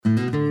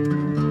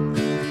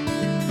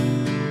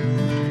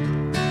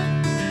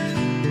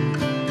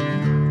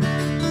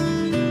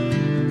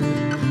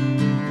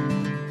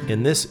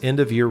In this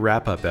end-of-year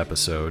wrap-up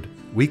episode,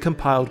 we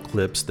compiled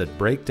clips that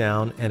break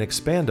down and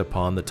expand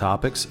upon the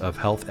topics of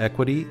health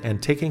equity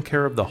and taking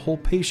care of the whole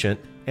patient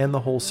and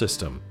the whole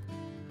system.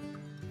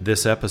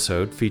 This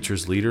episode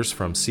features leaders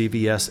from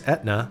CVS,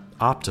 Aetna,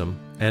 Optum,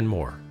 and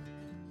more.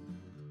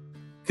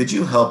 Could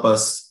you help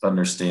us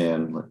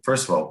understand,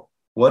 first of all,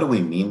 what do we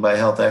mean by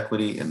health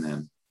equity, and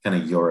then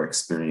kind of your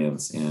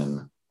experience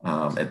in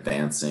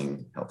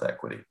advancing health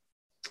equity?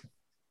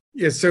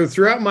 Yeah, so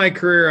throughout my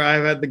career,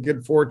 I've had the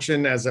good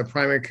fortune as a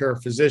primary care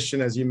physician,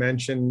 as you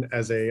mentioned,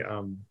 as a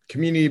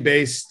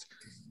community-based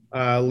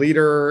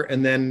leader,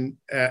 and then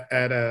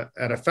at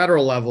a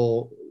federal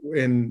level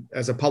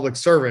as a public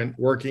servant,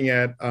 working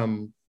at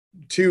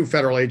two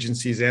federal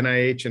agencies,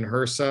 NIH and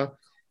HRSA,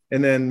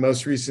 and then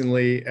most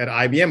recently at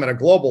IBM at a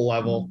global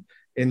level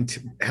in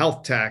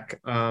health tech,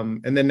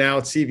 and then now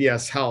at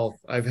CVS Health.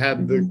 I've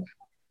had the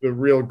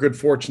real good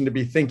fortune to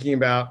be thinking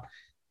about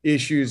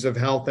issues of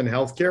health and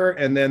healthcare,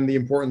 and then the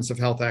importance of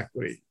health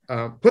equity.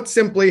 Put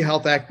simply,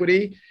 health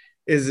equity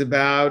is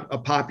about a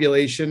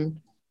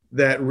population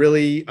that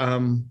really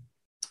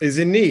is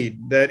in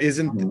need, that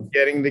isn't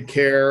getting the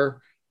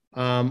care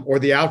or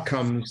the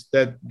outcomes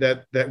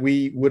that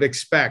we would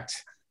expect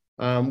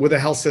with a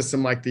health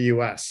system like the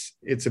U.S.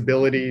 Its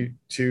ability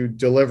to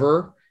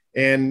deliver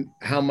and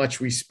how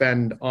much we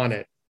spend on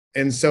it.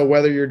 And so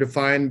whether you're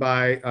defined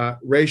by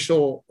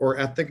racial or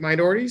ethnic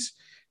minorities,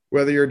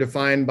 whether you're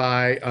defined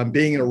by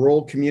being in a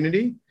rural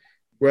community,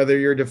 whether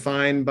you're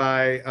defined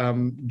by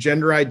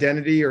gender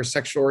identity or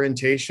sexual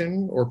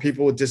orientation, or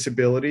people with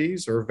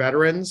disabilities or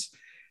veterans,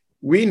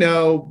 we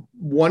know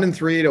 1 in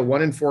 3 to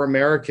 1 in 4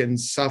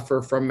 Americans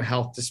suffer from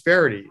health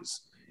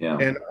disparities. Yeah.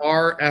 And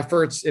our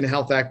efforts in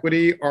health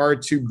equity are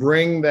to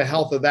bring the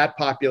health of that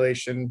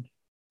population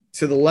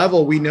to the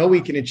level we know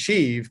we can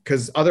achieve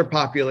because other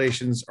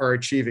populations are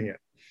achieving it.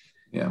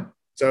 Yeah.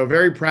 So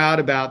very proud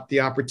about the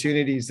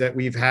opportunities that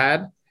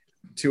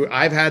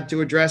I've had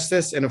to address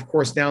this. And of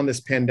course, now in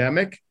this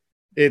pandemic,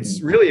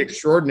 it's really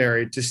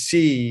extraordinary to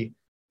see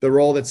the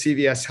role that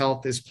CVS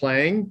Health is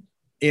playing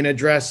in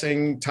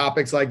addressing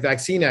topics like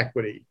vaccine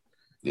equity.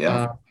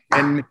 Yeah.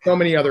 And so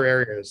many other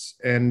areas.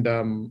 And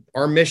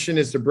our mission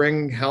is to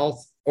bring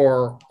health,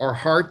 or our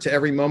heart, to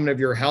every moment of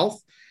your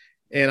health.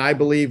 And I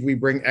believe we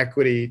bring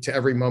equity to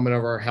every moment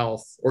of our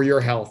health, or your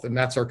health. And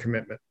that's our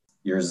commitment.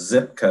 Your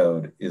zip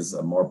code is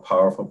a more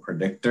powerful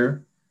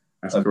predictor.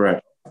 That's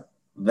correct.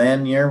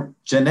 Than your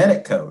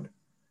genetic code.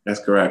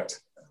 That's correct.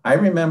 I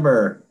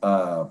remember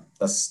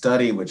a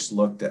study which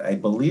looked at, I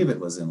believe it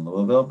was in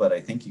Louisville, but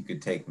I think you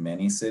could take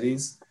many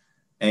cities,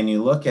 and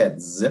you look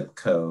at zip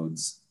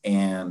codes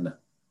and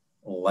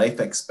life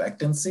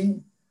expectancy,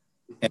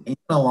 and even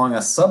along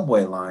a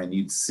subway line,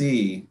 you'd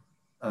see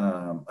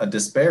a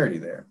disparity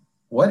there.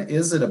 What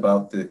is it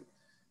about the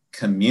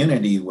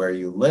community where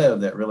you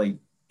live that really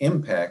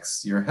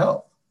impacts your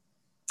health?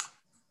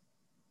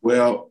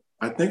 Well,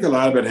 I think a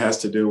lot of it has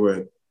to do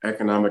with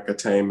economic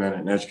attainment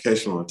and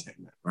educational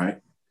attainment,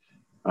 right?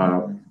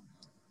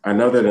 I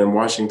know that in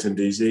Washington,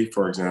 D.C.,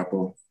 for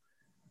example,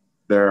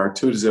 there are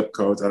 2 zip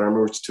codes. I don't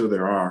remember which 2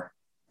 there are,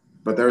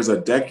 but there's a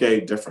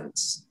decade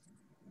difference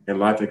in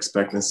life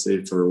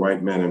expectancy for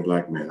white men and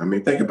black men. I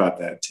mean, think about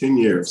that, 10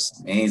 years.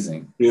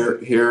 Amazing.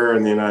 Here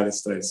in the United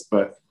States.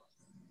 But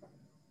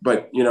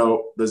you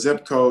know, the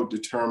zip code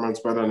determines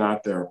whether or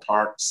not there are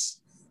parks,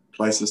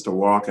 places to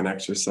walk and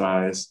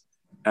exercise,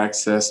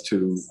 access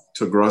to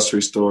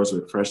grocery stores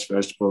with fresh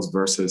vegetables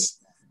versus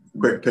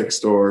quick pick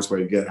stores where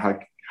you get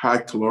high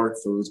caloric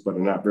foods but are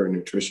not very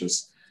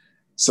nutritious.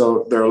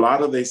 So there are a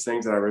lot of these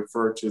things that I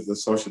refer to as the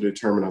social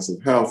determinants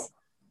of health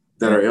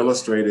that are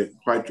illustrated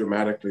quite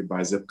dramatically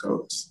by zip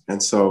codes.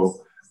 And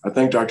so I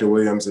think Dr.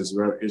 Williams is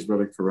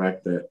really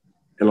correct that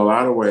in a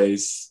lot of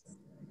ways,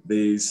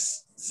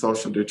 these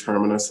social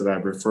determinants that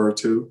I've referred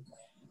to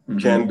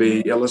can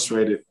be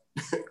illustrated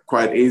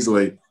quite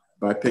easily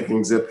by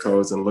picking zip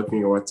codes and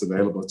looking at what's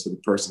available to the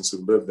persons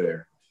who live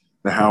there,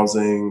 the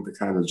housing, the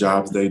kind of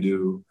jobs they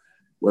do,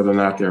 whether or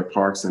not there are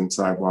parks and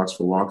sidewalks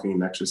for walking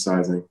and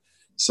exercising.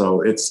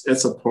 So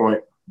it's a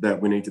point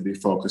that we need to be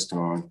focused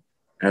on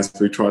as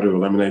we try to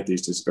eliminate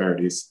these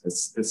disparities.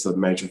 It's a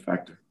major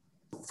factor.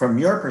 From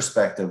your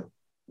perspective,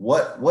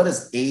 what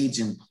does age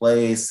in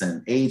place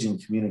and age in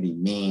community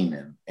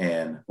mean,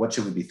 and what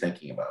should we be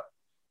thinking about?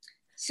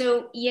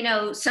 So, you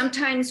know,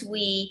 sometimes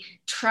we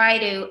try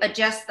to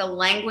adjust the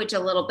language a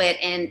little bit.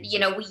 And, you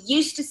know, we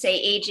used to say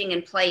aging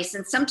in place,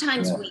 and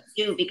sometimes we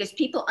do because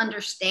people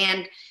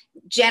understand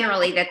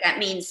generally that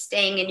means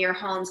staying in your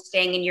home,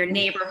 staying in your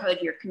neighborhood,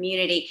 your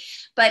community.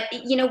 But,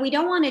 you know, we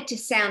don't want it to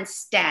sound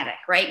static,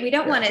 right? We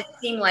don't want to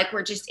seem like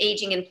we're just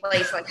aging in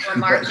place, like we're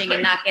marching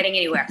and not getting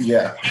anywhere.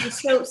 Yeah. And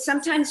so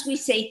sometimes we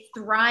say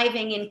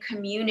thriving in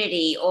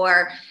community,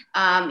 or,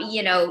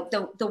 you know,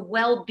 the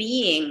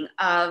well-being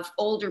of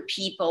older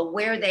people,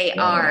 where they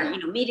are, you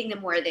know, meeting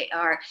them where they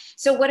are.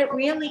 So what it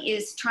really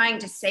is trying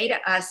to say to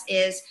us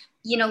is,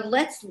 you know,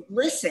 let's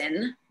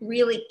listen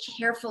really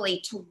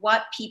carefully to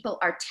what people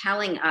are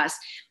telling us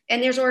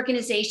And there's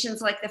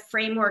organizations like the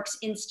Frameworks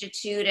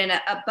Institute and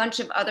a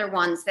bunch of other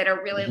ones that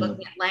are really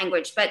looking at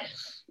language. But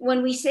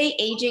when we say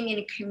aging in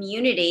a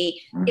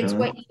community, it's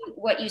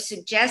what you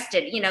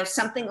suggested.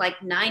 Something like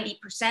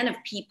 90% of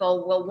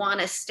people will want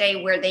to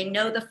stay where they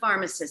know the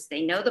pharmacist,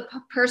 they know the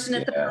person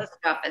at the post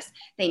office,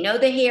 they know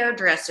the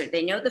hairdresser,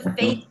 they know the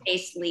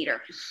faith-based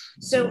leader.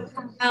 So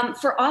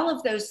for all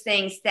of those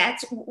things,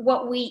 that's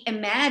what we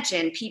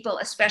imagine people,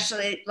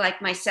 especially like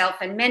myself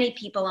and many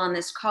people on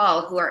this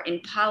call who are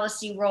in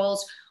policy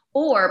roles,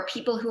 or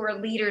people who are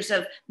leaders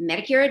of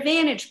Medicare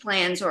Advantage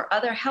plans or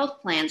other health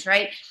plans,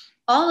 right?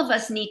 All of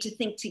us need to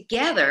think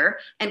together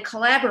and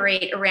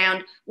collaborate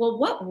around, well,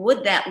 what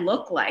would that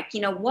look like?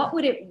 What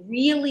would it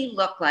really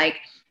look like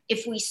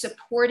if we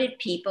supported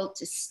people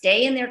to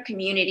stay in their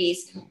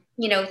communities,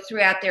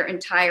 throughout their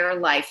entire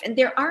life? And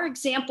there are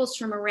examples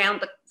from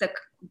around the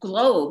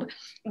globe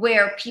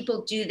where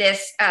people do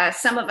this.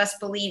 Some of us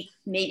believe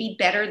maybe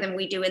better than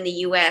we do in the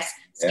US,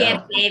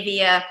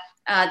 Scandinavia,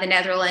 the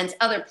Netherlands,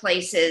 other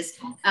places.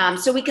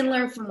 So we can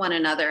learn from one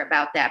another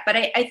about that. But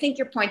I think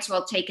your point's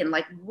well taken.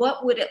 Like,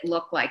 what would it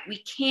look like?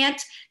 We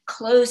can't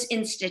close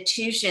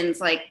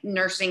institutions like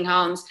nursing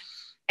homes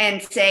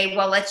and say,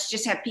 well, let's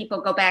just have people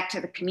go back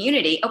to the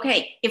community.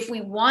 Okay, if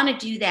we want to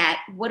do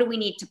that, what do we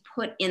need to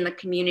put in the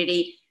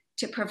community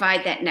to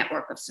provide that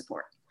network of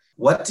support?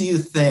 What do you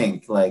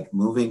think, like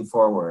moving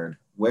forward,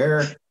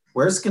 where's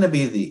going to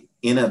be the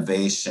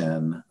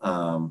innovation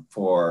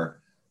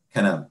for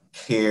kind of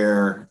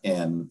care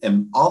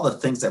and all the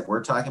things that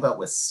we're talking about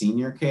with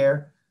senior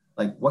care?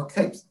 Like, what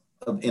types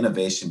of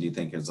innovation do you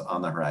think is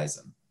on the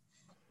horizon?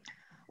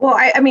 Well,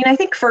 I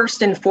think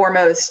first and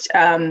foremost,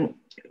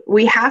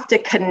 we have to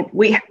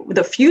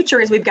the future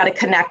is we've got to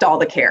connect all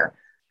the care.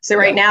 So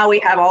right now we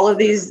have all of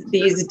these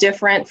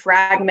different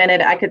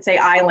fragmented, I could say,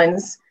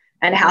 islands,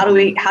 and how do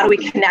we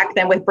connect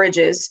them with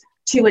bridges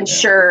to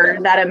ensure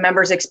that a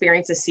member's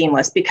experience is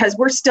seamless, because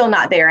we're still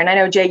not there. And I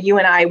know, Jay, you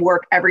and I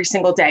work every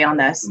single day on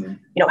this.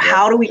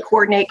 How do we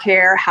coordinate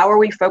care? How are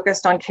we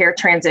focused on care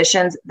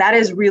transitions? That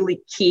is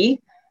really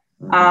key.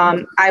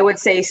 I would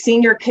say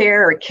senior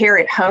care or care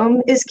at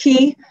home is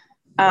key.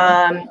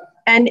 And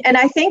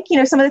I think,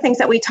 some of the things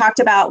that we talked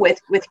about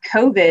with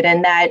COVID,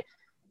 and that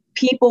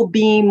people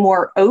being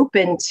more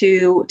open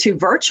to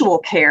virtual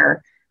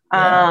care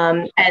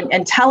and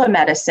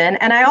telemedicine.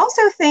 And I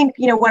also think,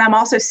 what I'm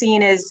also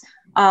seeing is,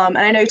 and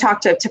I know you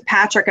talked to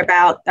Patrick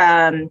about,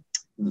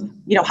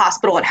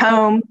 hospital at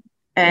home,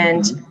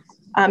 and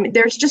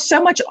there's just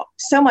so much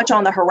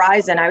on the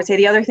horizon. I would say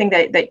the other thing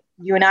that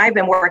you and I have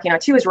been working on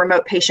too is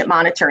remote patient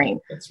monitoring.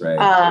 That's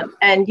right.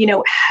 And,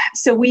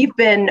 so we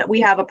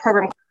have a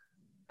program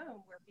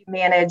where we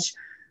manage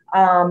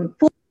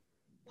full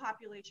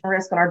population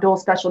risk on our dual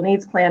special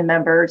needs plan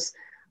members.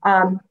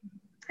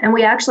 And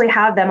we actually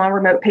have them on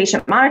remote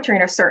patient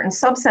monitoring, a certain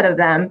subset of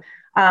them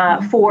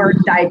for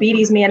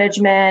diabetes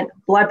management,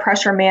 blood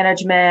pressure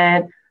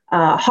management,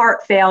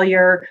 heart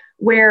failure,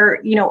 where,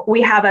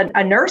 we have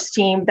a nurse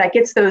team that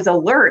gets those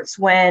alerts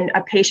when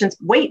a patient's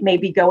weight may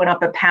be going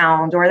up a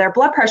pound or their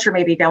blood pressure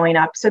may be going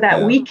up, so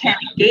that we can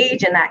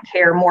engage in that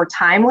care more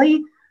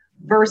timely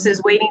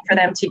versus waiting for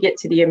them to get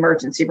to the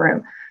emergency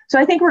room. So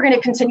I think we're going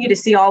to continue to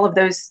see all of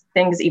those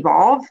things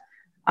evolve.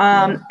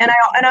 And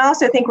I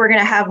also think we're going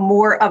to have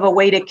more of a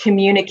way to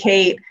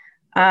communicate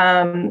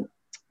via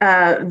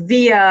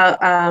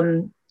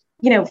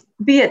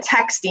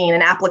texting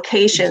and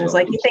applications.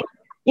 Like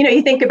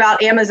you think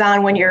about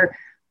Amazon when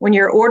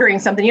you're ordering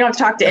something, you don't have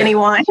to talk to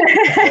anyone.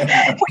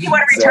 When you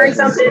want to return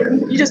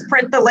something, you just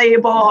print the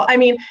label. I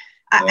mean,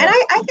 and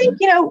I think,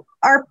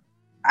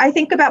 I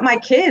think about my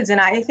kids, and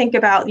I think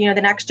about, the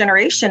next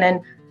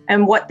generation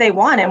and what they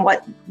want and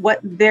what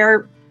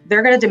they're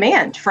going to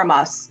demand from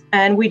us.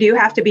 And we do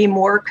have to be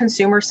more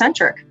consumer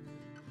centric.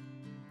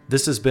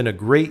 This has been a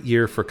great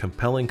year for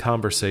compelling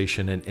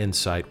conversation and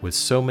insight with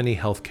so many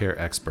healthcare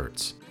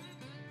experts.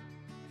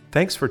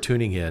 Thanks for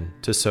tuning in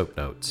to Soap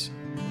Notes.